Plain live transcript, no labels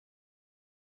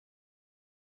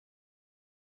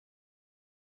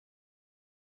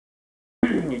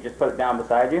You just put it down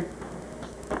beside you.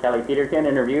 Kelly Peterkin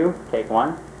interview, take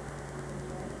one.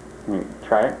 You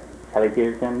try it. Kelly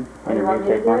Peterkin interview,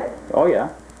 take one. Oh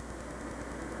yeah.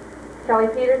 Kelly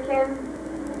Peterkin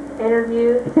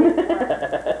interview, take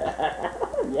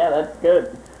one. Yeah, that's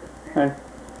good.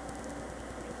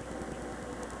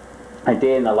 A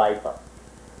day in the life of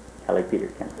Kelly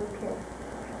Peterkin. Okay.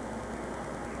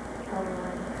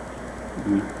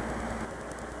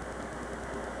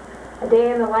 A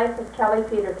day in the life of Kelly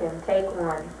Peterkin, take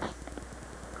one.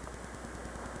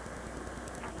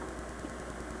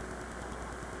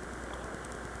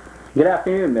 Good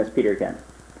afternoon, Miss Peterkin.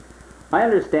 I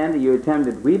understand that you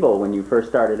attended Weeble when you first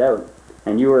started out,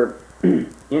 and you were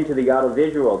into the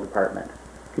audiovisual department.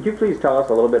 Could you please tell us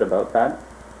a little bit about that?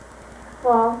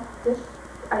 Well,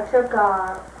 I took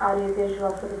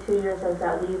audiovisual for the 2 years I was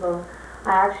at Weeble.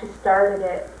 I actually started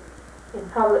it in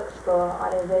public school.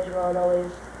 Audiovisual had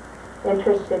always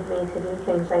interested me to do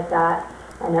things like that,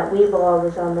 and at Weeble I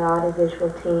was on the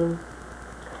audiovisual team.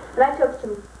 And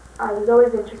I was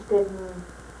always interested in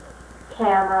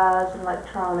cameras and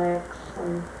electronics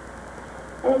and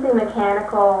anything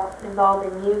mechanical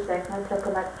involving music. I took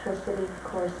electricity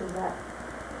courses at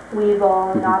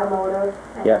Weeble and automotive,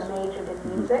 and Yes. I majored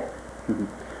in music.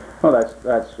 Well,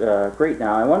 that's great.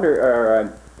 Now,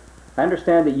 I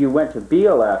understand that you went to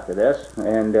Beale after this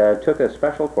and took a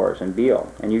special course in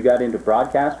Beale, and you got into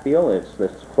broadcast Beale. It's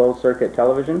this closed circuit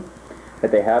television that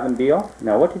they have in Beale.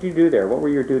 Now, what did you do there? What were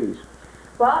your duties?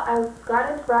 Well, I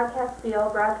got into broadcast Beale.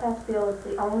 Broadcast Beale is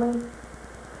the only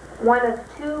one of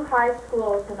 2 high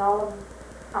schools in all of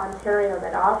Ontario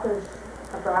that offers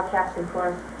a broadcasting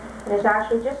course. And it's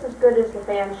actually just as good as the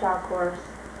Fanshawe course.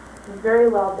 It's very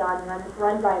well done,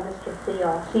 run by Mr.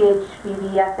 Theo.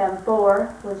 CHBB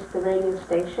FM4 was the radio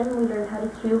station. We learned how to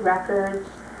cue records,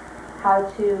 how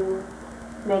to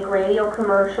make radio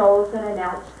commercials and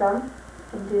announce them,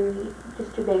 and do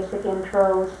basic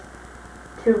intros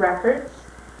to records.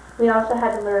 We also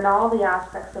had to learn all the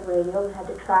aspects of radio. We had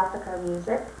to traffic our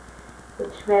music,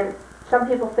 which meant some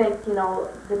people think, the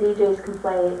DJs can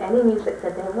play any music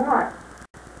that they want.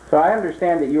 So I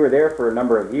understand that you were there for a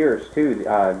number of years too.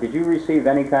 Did you receive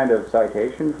any kind of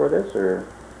citation for this, or?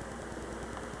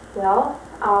 Well,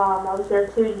 I was there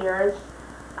 2 years,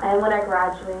 and when I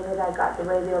graduated, I got the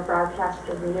Radio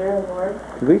Broadcaster of the Year Award.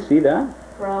 Did we see that?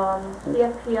 From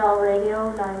CFPL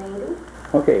Radio 980.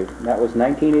 Okay, that was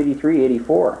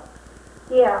 1983-84.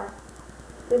 Yeah,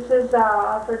 this is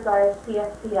offered by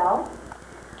CFPL.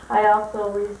 I also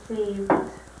received,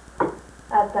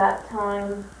 at that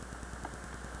time,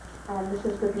 this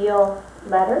is the Beale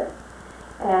letter,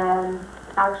 and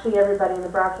actually everybody in the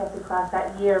broadcasting class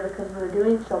that year, because we were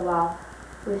doing so well,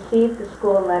 received the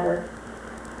school letter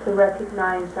to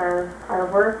recognize our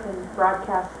work in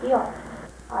broadcast Beale.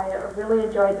 I really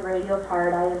enjoyed the radio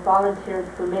part. I volunteered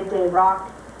for Midday Rock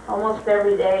almost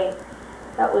every day.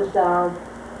 That was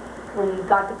when you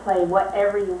got to play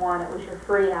whatever you want. It was your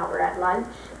free hour at lunch,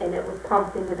 and it was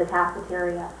pumped into the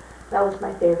cafeteria. That was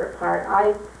my favorite part.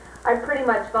 I pretty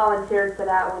much volunteered for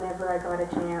that whenever I got a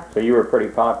chance. So you were pretty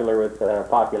popular with the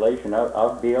population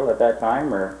of Beale at that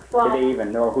time, or did they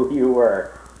even know who you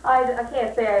were? I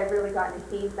can't say I really got any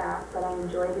feedback, but I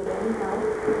enjoyed it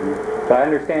anyhow. So I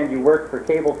understand you worked for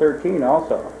Cable 13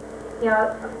 also.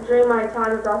 Yeah, during my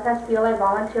time at Broadcast Beale, I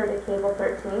volunteered at Cable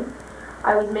 13.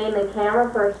 I was mainly camera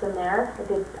person there.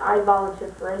 I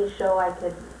volunteered for any show I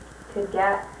could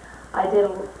get. I did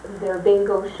their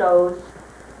bingo shows.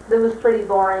 It was pretty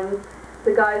boring.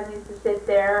 The guys used to sit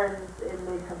there and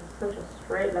they'd have such a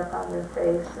straight look on their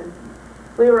face. And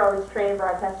we were always trained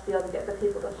Broadcast Beale to get the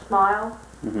people to smile.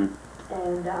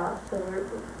 And so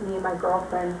me and my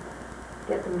girlfriend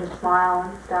get them to smile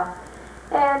and stuff.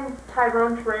 And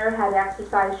Tyrone Ferrer had an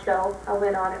exercise show. I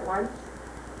went on it once.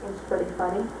 It was pretty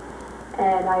funny.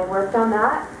 And I worked on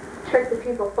that. Tricked the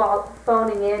people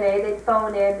phoning in, they'd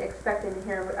phone in expecting to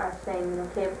hear what I was saying,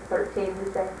 Cable 13.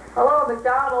 We'd say, "Hello,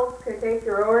 McDonald's, can I take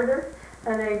your order?"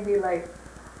 And they'd be like,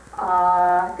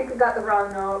 I think I got the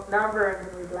wrong number, and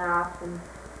then we'd laugh and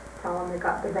tell them they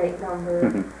got the right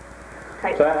number.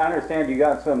 So I understand you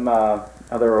got some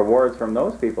other awards from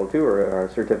those people too, or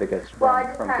certificates from, well, I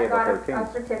just Cable got 13.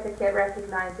 a certificate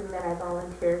recognizing that I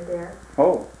volunteered there.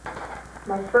 Oh.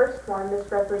 My first one,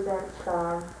 this represents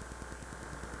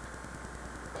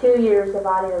 2 years of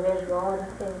audiovisual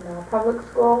in public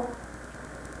school.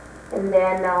 And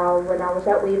then when I was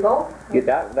at Weeble.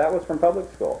 That was from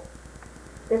public school?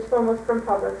 This one was from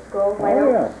public school, White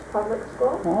Oaks Public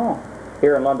School. Oh,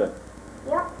 here in London?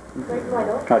 Yeah, right in White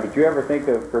Oaks. Now, did you ever think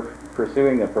of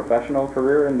pursuing a professional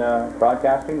career in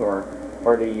broadcasting or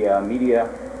the media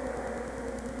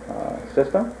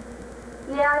system?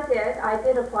 Yeah, I did. I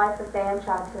did apply for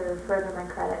FANCHA to further my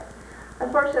credit.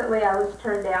 Unfortunately, I was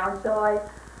turned down, so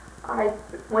I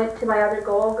went to my other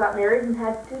goal, got married, and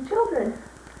had 2 children.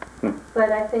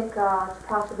 But I think it's a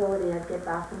possibility I'd get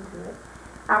back into it.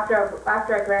 After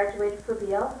I graduated for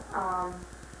Beale,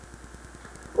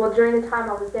 well, during the time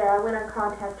I was there, I went on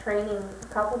contact training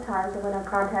a couple times. I went on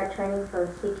contact training for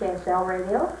CKSL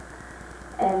radio,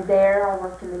 and there I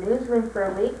worked in the newsroom for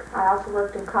a week. I also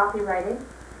worked in copywriting.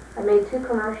 I made 2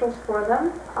 commercials for them.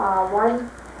 One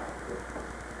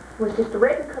was just a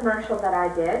written commercial that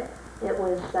I did. It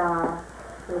was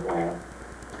for the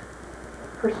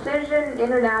Precision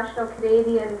International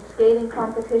Canadian Skating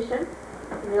Competition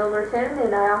in Milverton,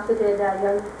 and I also did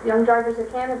a Young Drivers of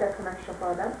Canada commercial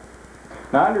for them.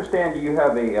 Now I understand you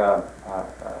have a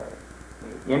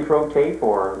intro tape,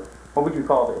 or what would you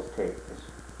call this tape?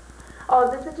 Oh,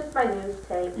 this is just my news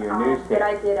tape, Your news tape that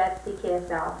I did at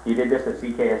CKSL. You did this at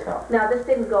CKSL? Now, this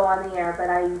didn't go on the air, but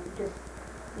I just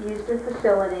used their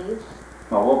facilities.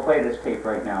 Well, we'll play this tape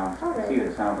right now and Okay. see what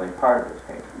it sounds like part of this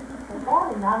tape. Good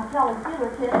morning, I'm Kelly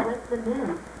Peterkin with the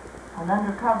news. An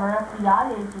undercover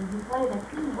FBI agent who played a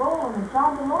key role in the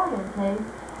John DeLorean case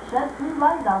sheds new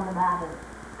light on the matter.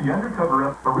 The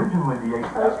undercover originally the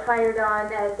I was hired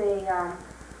on as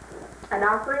an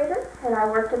operator, and I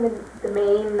worked in the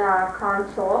main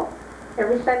console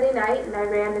every Sunday night, and I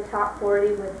ran the top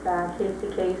 40 with Casey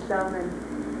Kasem,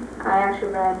 and I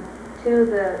actually ran 2 of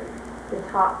the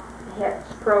top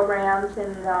hits programs,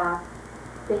 and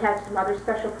they had some other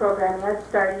special programming. I'd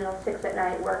start, 6 at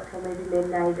night, work till maybe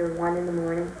midnight or 1 in the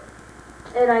morning.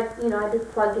 And I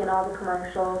did plug in all the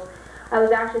commercials. I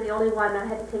was actually the only one. I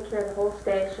had to take care of the whole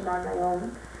station on my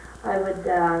own. I would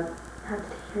have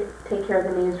to take care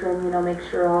of the newsroom, make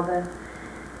sure all the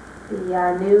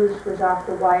news was off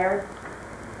the wire,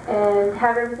 and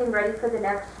have everything ready for the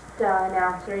next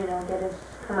announcer, get his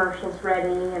commercials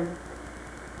ready, and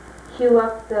queue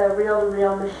up the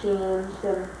reel-to-reel machines,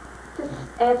 and just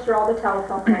answer all the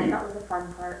telephone calls. That was the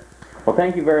fun part. Well,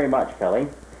 thank you very much, Kelly.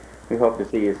 We hope to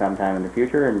see you sometime in the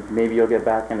future, and maybe you'll get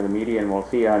back into the media and we'll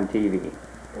see you on TV.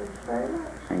 Thanks very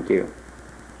much. Thank you.